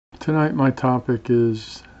Tonight my topic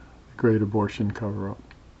is the Great Abortion Cover-Up.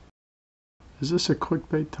 Is this a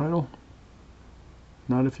clickbait title?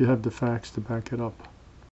 Not if you have the facts to back it up.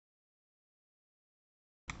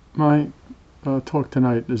 My talk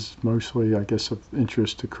tonight is mostly, I guess, of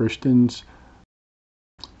interest to Christians.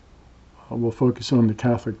 We'll focus on the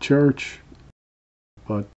Catholic Church,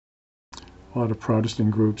 but a lot of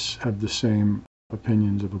Protestant groups have the same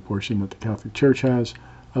opinions of abortion that the Catholic Church has.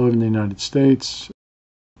 I live in the United States.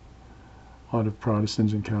 A lot of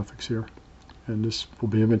Protestants and Catholics here, and this will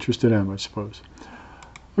be of interest to them, I suppose.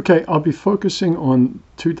 Okay, I'll be focusing on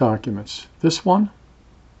two documents. This one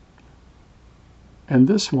and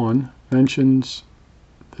this one mentions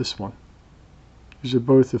this one. These are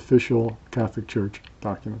both official Catholic Church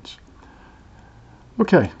documents.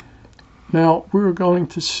 Okay, now we're going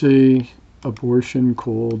to see abortion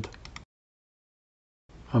called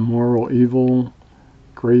a moral evil,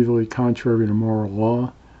 gravely contrary to moral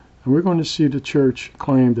law, and we're going to see the Church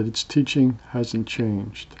claim that its teaching hasn't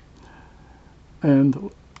changed.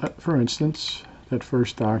 And for instance, that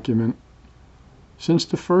first document, since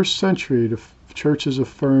the first century, the Church has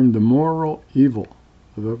affirmed the moral evil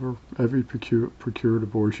of every procured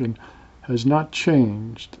abortion has not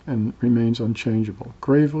changed and remains unchangeable,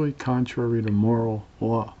 gravely contrary to moral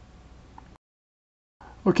law.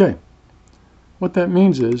 Okay, what that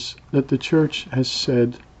means is that the Church has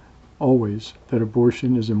said always that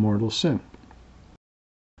abortion is a mortal sin.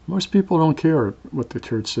 Most people don't care what the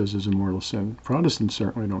Church says is a mortal sin. Protestants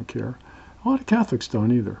certainly don't care. A lot of Catholics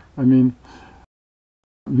don't either. I mean,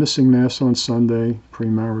 missing Mass on Sunday,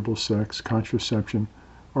 premarital sex, contraception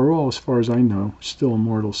are all, as far as I know, still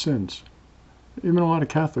mortal sins. Even a lot of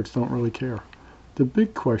Catholics don't really care. The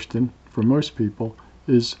big question for most people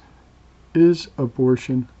is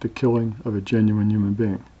abortion the killing of a genuine human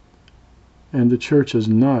being? And the Church has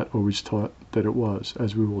not always taught that it was,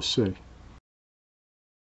 as we will see.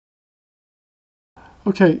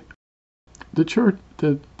 Okay, the Church,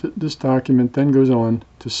 this document then goes on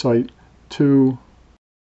to cite two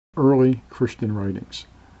early Christian writings.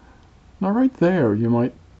 Now right there, you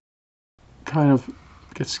might kind of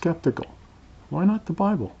get skeptical. Why not the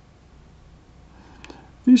Bible?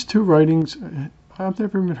 These two writings, I've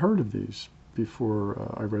never even heard of these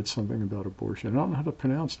before I read something about abortion. I don't know how to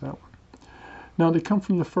pronounce that one. Now, they come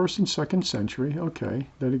from the 1st and 2nd century. Okay,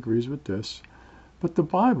 that agrees with this. But the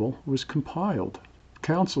Bible was compiled.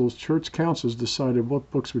 Church councils decided what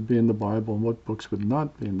books would be in the Bible and what books would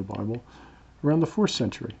not be in the Bible around the 4th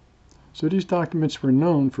century. So these documents were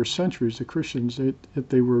known for centuries to Christians, that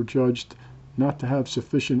they were judged not to have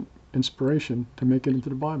sufficient inspiration to make it into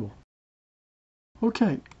the Bible.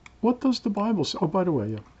 Okay, what does the Bible say? Oh, by the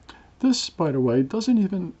way, this, by the way, doesn't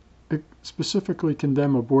even specifically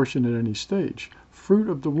condemn abortion at any stage. Fruit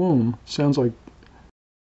of the womb sounds like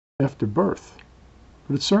after birth,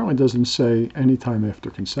 but it certainly doesn't say any time after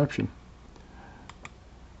conception.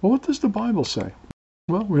 Well, what does the Bible say?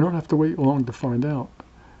 Well, we don't have to wait long to find out.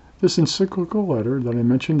 This encyclical letter that I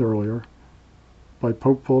mentioned earlier by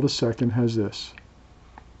Pope Paul II has this.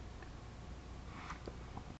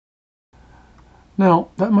 Now,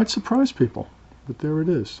 that might surprise people, but there it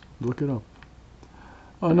is. Look it up.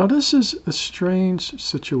 Now, this is a strange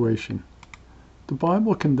situation. The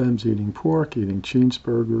Bible condemns eating pork, eating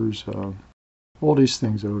cheeseburgers, all these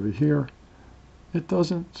things over here. It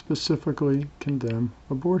doesn't specifically condemn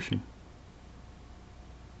abortion.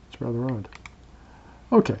 It's rather odd.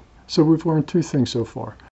 Okay, so we've learned two things so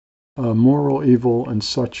far. Moral evil and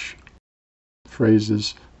such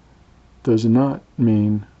phrases does not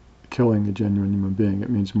mean killing a genuine human being.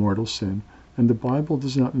 It means mortal sin. And the Bible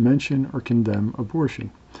does not mention or condemn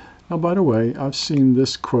abortion. Now, by the way, I've seen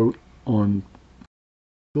this quote on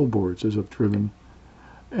billboards as I've driven,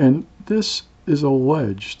 and this is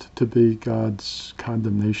alleged to be God's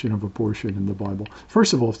condemnation of abortion in the Bible.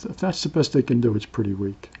 First of all, if that's the best they can do, it's pretty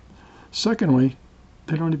weak. Secondly,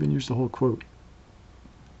 they don't even use the whole quote.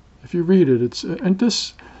 If you read it, and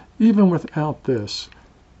this, even without this,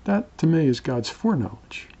 that to me is God's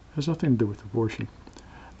foreknowledge. It has nothing to do with abortion.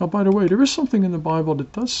 Now, by the way, there is something in the Bible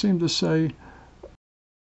that does seem to say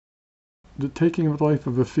the taking of the life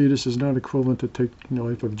of a fetus is not equivalent to taking the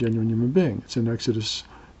life of a genuine human being. It's in Exodus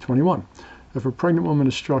 21. If a pregnant woman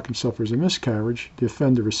is struck and suffers a miscarriage, the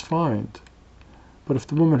offender is fined. But if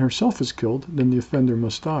the woman herself is killed, then the offender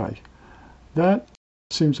must die. That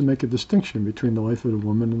seems to make a distinction between the life of the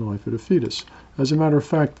woman and the life of the fetus. As a matter of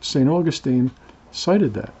fact, St. Augustine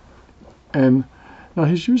cited that. And now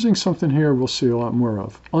he's using something here we'll see a lot more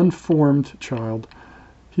of. Unformed child.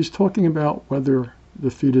 He's talking about whether the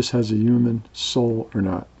fetus has a human soul or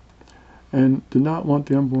not. and did not want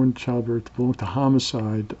the unborn childbirth to belong to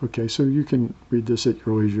homicide. Okay, so you can read this at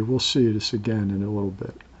your leisure. We'll see this again in a little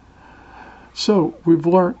bit. So we've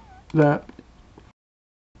learned that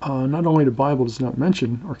not only the Bible does not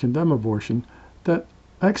mention or condemn abortion, that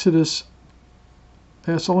Exodus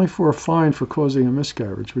asks only for a fine for causing a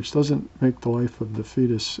miscarriage, which doesn't make the life of the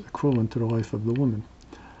fetus equivalent to the life of the woman.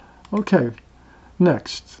 Okay,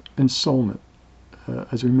 next, ensoulment.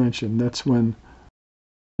 As we mentioned, that's when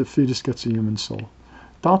the fetus gets a human soul.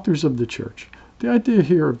 Doctors of the Church. The idea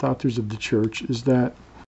here of doctors of the Church is that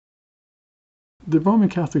the Roman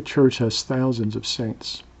Catholic Church has thousands of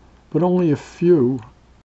saints, but only a few,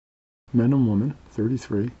 men and women,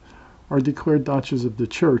 33, are declared doctors of the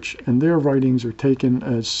Church, and their writings are taken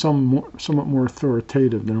as somewhat more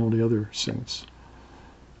authoritative than all the other saints.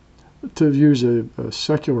 To use a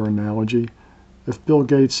secular analogy, if Bill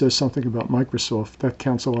Gates says something about Microsoft, that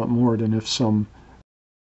counts a lot more than if some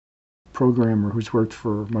programmer who's worked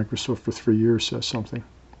for Microsoft for 3 years says something.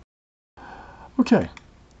 Okay,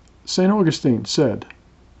 St. Augustine said,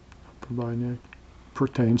 providing it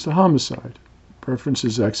pertains to homicide.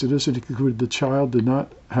 References Exodus, and he concluded the child did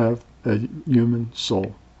not have a human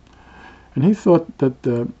soul. And he thought that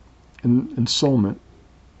the ensoulment,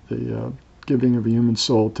 the giving of a human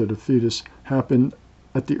soul to the fetus, happened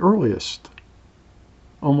at the earliest,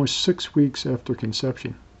 almost 6 weeks after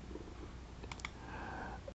conception.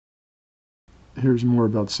 Here's more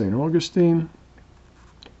about St. Augustine.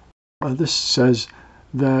 This says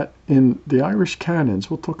that in the Irish canons,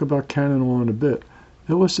 we'll talk about canon law in a bit,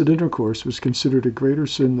 illicit intercourse was considered a greater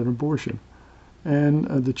sin than abortion. And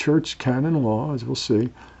the church canon law, as we'll see,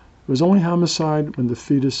 was only homicide when the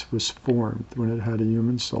fetus was formed, when it had a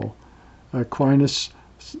human soul. Aquinas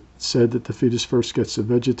said that the fetus first gets a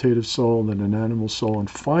vegetative soul, then an animal soul, and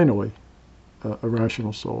finally a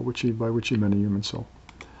rational soul, by which he meant a human soul.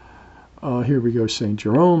 Here we go, St.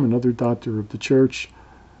 Jerome, another doctor of the church.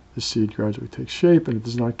 The seed gradually takes shape, and it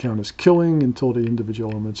does not count as killing until the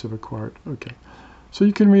individual elements have acquired. Okay, so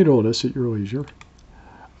you can read all this at your leisure.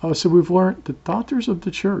 So we've learned that doctors of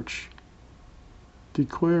the church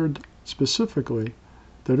declared specifically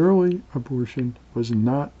that early abortion was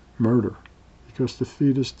not murder because the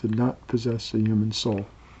fetus did not possess a human soul.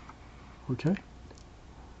 Okay?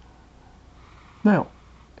 Now,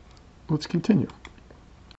 let's continue.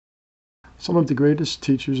 Some of the greatest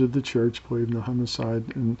teachers of the church believe in the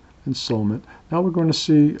homicide and ensoulment. Now we're going to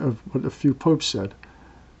see what a few popes said.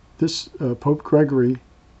 This Pope Gregory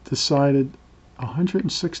decided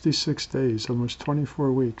 166 days, almost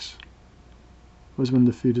 24 weeks, was when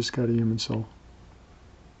the fetus got a human soul.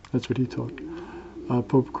 That's what he taught.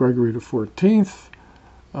 Pope Gregory XIV,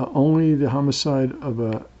 only the homicide of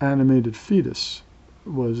an animated fetus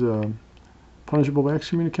was punishable by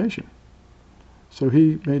excommunication. So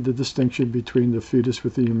he made the distinction between the fetus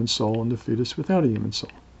with a human soul and the fetus without a human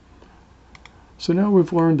soul. So now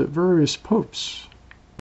we've learned that various popes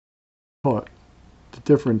taught the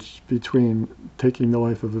difference between taking the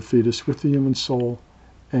life of a fetus with a human soul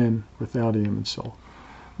and without a human soul.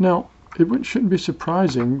 Now, it shouldn't be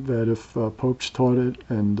surprising that if popes taught it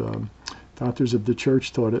and doctors of the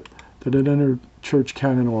church taught it, that it entered church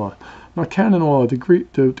canon law. Now, canon law,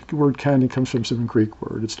 the word canon comes from some Greek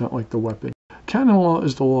word. It's not like the weapon. Canon law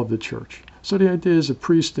is the law of the church. So the idea is a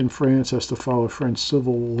priest in France has to follow French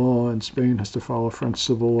civil law, and Spain has to follow French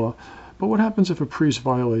civil law. But what happens if a priest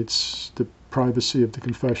violates the privacy of the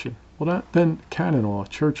confession? Well, then canon law,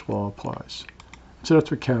 church law, applies. So that's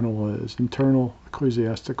what canon law is, internal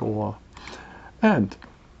ecclesiastical law. And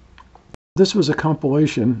this was a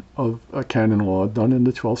compilation of a canon law done in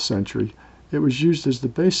the 12th century. It was used as the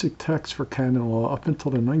basic text for canon law up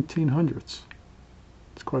until the 1900s.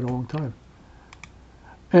 It's quite a long time.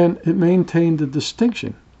 And it maintained the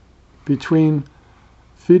distinction between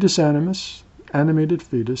fetus animus, animated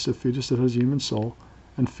fetus, a fetus that has a human soul,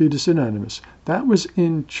 and fetus inanimus. That was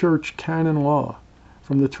in church canon law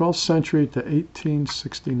from the 12th century to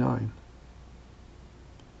 1869.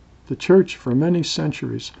 The church for many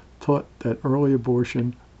centuries taught that early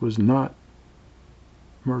abortion was not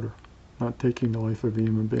murder, not taking the life of a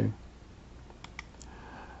human being.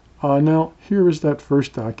 Now, here is that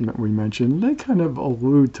first document we mentioned. They kind of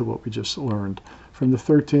allude to what we just learned. From the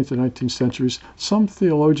 13th and 19th centuries, some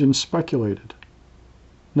theologians speculated.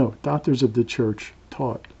 No, doctors of the church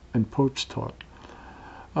taught, and popes taught.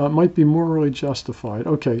 Might be morally justified.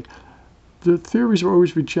 Okay, the theories were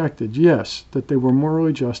always rejected. Yes, that they were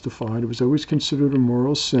morally justified. It was always considered a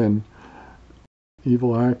moral sin.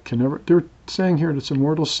 Evil act can never... They're saying here that it's a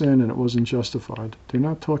mortal sin and it wasn't justified. They're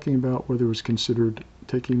not talking about whether it was considered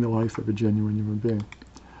taking the life of a genuine human being.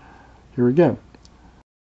 Here again,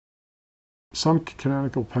 some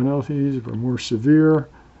canonical penalties were more severe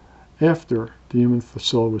after the human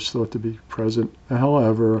soul was thought to be present.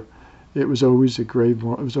 However, it was always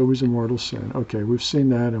a mortal sin. Okay, we've seen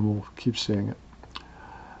that, and we'll keep seeing it.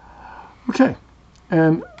 Okay,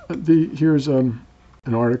 and here's an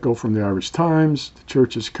article from the Irish Times. The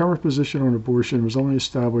Church's current position on abortion was only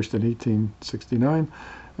established in 1869,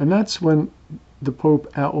 and that's when the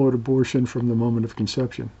Pope outlawed abortion from the moment of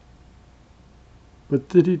conception. But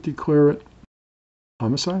did he declare it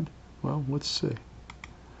homicide? Well, let's see.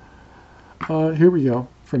 Here we go,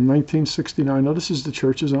 from 1969. Now, this is the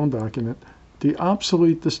Church's own document. The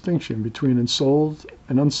obsolete distinction between ensouled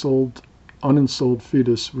and unensouled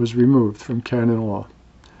fetus was removed from Canon Law.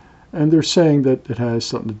 And they're saying that it has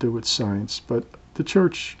something to do with science, but the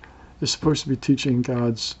Church is supposed to be teaching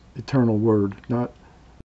God's eternal word, not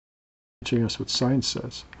teaching us what science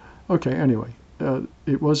says. Okay, anyway,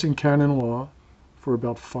 it was in Canon Law for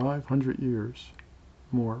about 500 years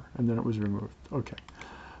more, and then it was removed. Okay.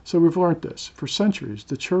 So we've learned this. For centuries,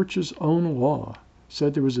 the Church's own law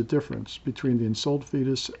said there was a difference between the ensouled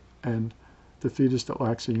fetus and the fetus that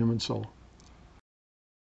lacks a human soul.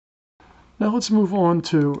 Now let's move on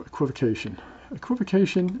to equivocation.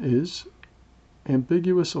 Equivocation is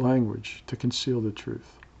ambiguous language to conceal the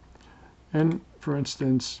truth. And, for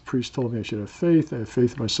instance, priest told me I should have faith. I have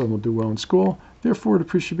faith my son will do well in school. Therefore, the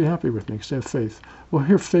priest should be happy with me because I have faith. Well,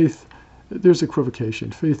 here faith, there's equivocation.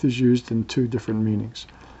 Faith is used in two different meanings.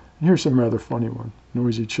 And here's some rather funny one.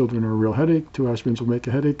 Noisy children are a real headache. 2 aspirins will make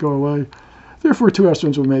a headache go away. Therefore, 2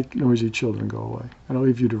 aspirins will make noisy children go away. And I'll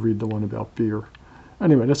leave you to read the one about beer.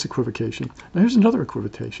 Anyway, that's equivocation. Now here's another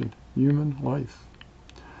equivocation. Human life.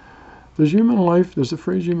 Does the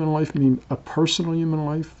phrase human life mean a personal human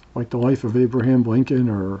life, like the life of Abraham Lincoln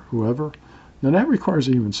or whoever? Now that requires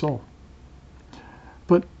a human soul.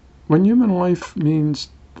 But when human life means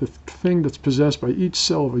the thing that's possessed by each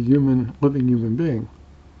cell of a living human being,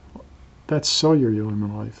 that's cellular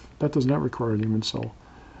human life. That does not require a human soul.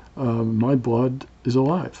 My blood is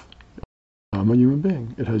alive. I'm a human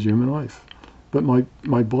being. It has human life. But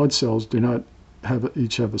my blood cells do not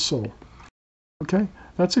each have a soul. Okay?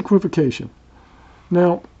 That's equivocation.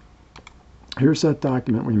 Now, here's that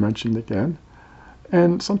document we mentioned again.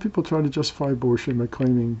 And some people try to justify abortion by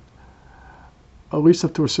claiming, at least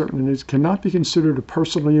up to a certain age, cannot be considered a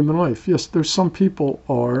personal human life. Yes, there's some people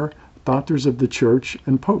are doctors of the church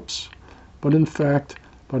and popes. But in fact,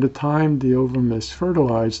 by the time the ovum is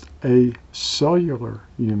fertilized, a cellular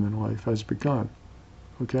human life has begun.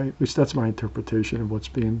 Okay? At least that's my interpretation of what's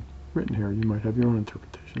being written here. You might have your own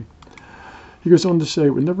interpretation. He goes on to say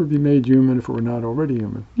it would never be made human if it were not already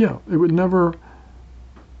human. Yeah, it would never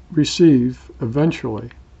receive,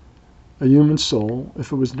 eventually, a human soul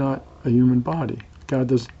if it was not a human body. God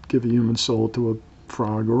doesn't give a human soul to a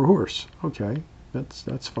frog or a horse. Okay,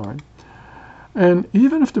 that's fine. And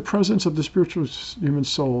even if the presence of the spiritual human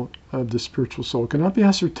soul, the spiritual soul, cannot be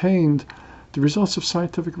ascertained, the results of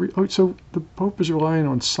scientific so the Pope is relying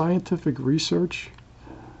on scientific research.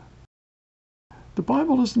 The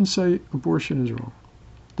Bible doesn't say abortion is wrong.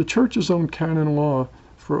 The Church's own canon law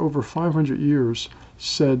for over 500 years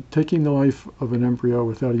said taking the life of an embryo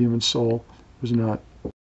without a human soul was not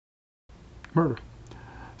murder.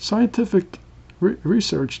 Scientific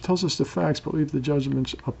research tells us the facts, but leave the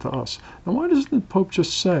judgments up to us. Now, why doesn't the Pope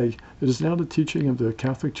just say it is now the teaching of the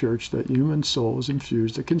Catholic Church that human soul is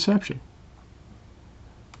infused at conception?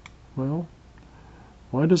 Well,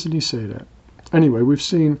 why doesn't he say that? Anyway, we've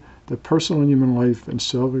seen that personal human life and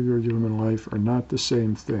cellular human life are not the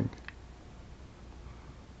same thing.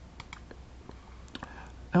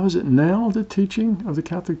 Now, is it now the teaching of the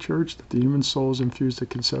Catholic Church that the human soul is infused at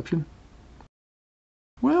conception?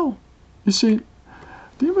 Well, you see,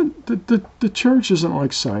 the Church isn't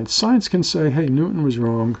like science. Science can say, hey, Newton was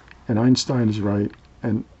wrong and Einstein is right,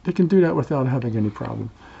 and they can do that without having any problem.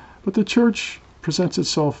 But the Church presents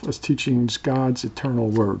itself as teaching God's eternal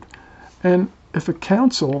word. And if a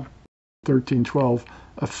council, 1312,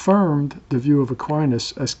 affirmed the view of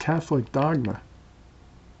Aquinas as Catholic dogma,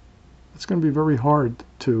 it's going to be very hard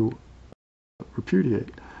to repudiate.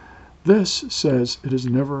 This says it has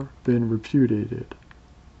never been repudiated.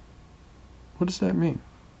 What does that mean?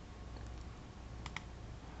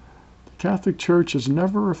 The Catholic Church has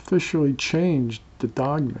never officially changed the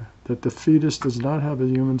dogma that the fetus does not have a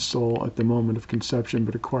human soul at the moment of conception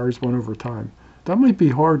but acquires one over time. That might be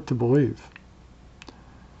hard to believe.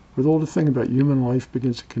 With all the thing about human life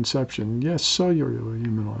begins at conception, yes, cellular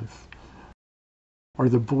human life, or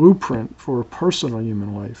the blueprint for a personal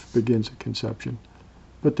human life begins at conception.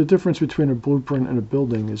 But the difference between a blueprint and a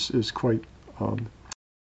building is quite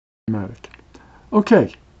dramatic.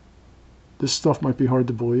 Okay, This stuff might be hard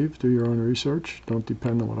to believe. Do your own research. Don't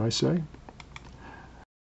depend on what I say.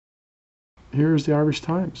 Here's the Irish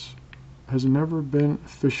Times. Has never been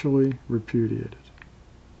officially repudiated,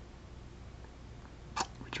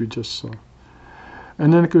 which we just saw.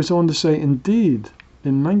 And then it goes on to say, indeed,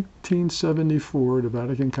 in 1974, the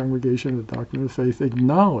Vatican Congregation of the Doctrine of the Faith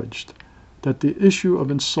acknowledged that the issue of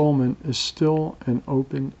ensoulment is still an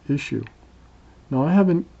open issue. Now, I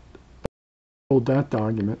haven't pulled that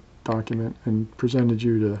document and presented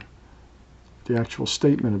you the actual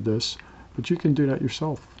statement of this, but you can do that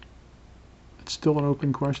yourself. It's still an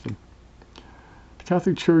open question. The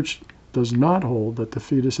Catholic Church does not hold that the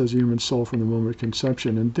fetus has a human soul from the moment of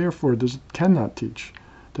conception, and therefore cannot teach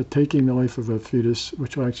that taking the life of a fetus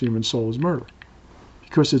which lacks a human soul is murder,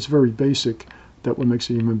 because it's very basic that what makes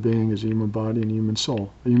a human being is a human body and a human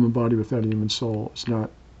soul. A human body without a human soul is not,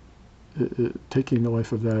 taking the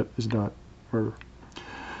life of that is not murder.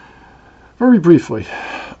 Very briefly,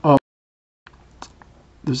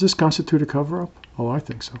 does this constitute a cover-up? Oh, I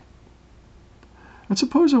think so. And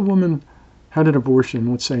suppose a woman had an abortion,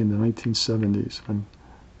 let's say in the 1970s, when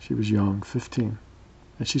she was young, 15,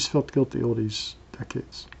 and she's felt guilty all these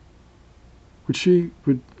decades. Would she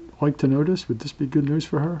like to know this? Would this be good news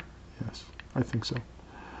for her? Yes, I think so.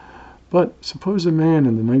 But suppose a man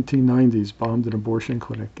in the 1990s bombed an abortion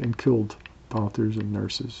clinic and killed doctors and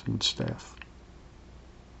nurses and staff.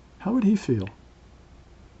 How would he feel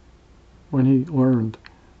when he learned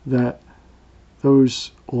that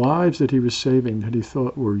those lives that he was saving, that he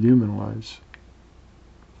thought were human lives?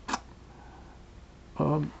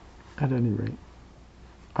 At any rate,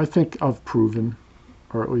 I think I've proven,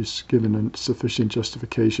 or at least given a sufficient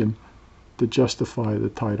justification to justify the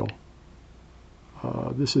title.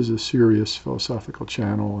 This is a serious philosophical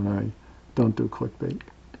channel, and I don't do clickbait.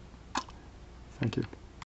 Thank you.